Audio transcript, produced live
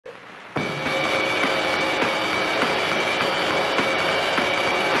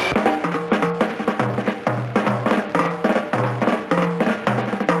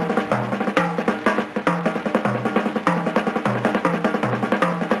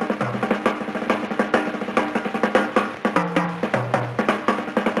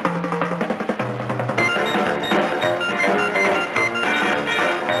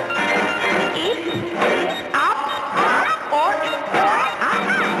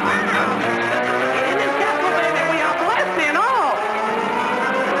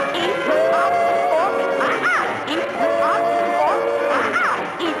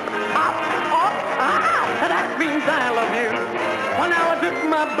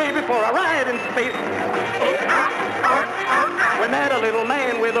baby for a ride in space. We met a little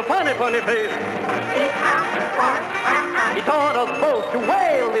man with a funny, funny face. He taught us both to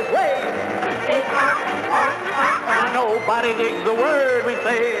wail this way. Nobody digs the word we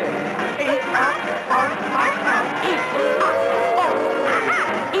say.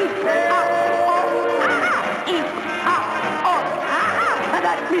 And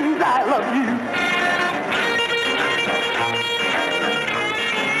that means I love you.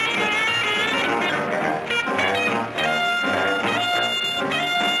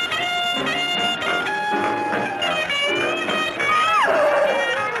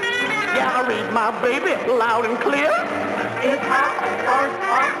 My baby, loud and clear.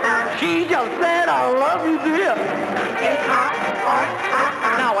 She just said, I love you, dear.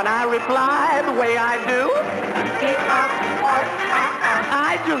 Now when I reply the way I do,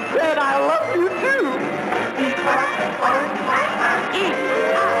 I just said, I love you too.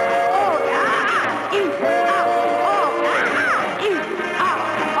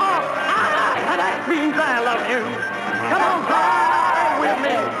 And that means I love you. Come on, fly with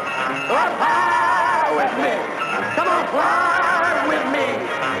me. Fly with me. Come on, fly with me.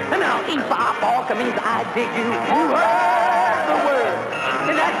 And now, E-pop means I dig you. You heard the word.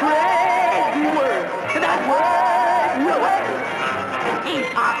 And that crazy word. And that word.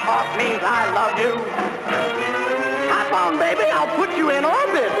 E-pop means I love you. Hop on, baby. I'll put you in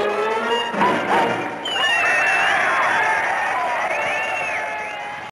orbit.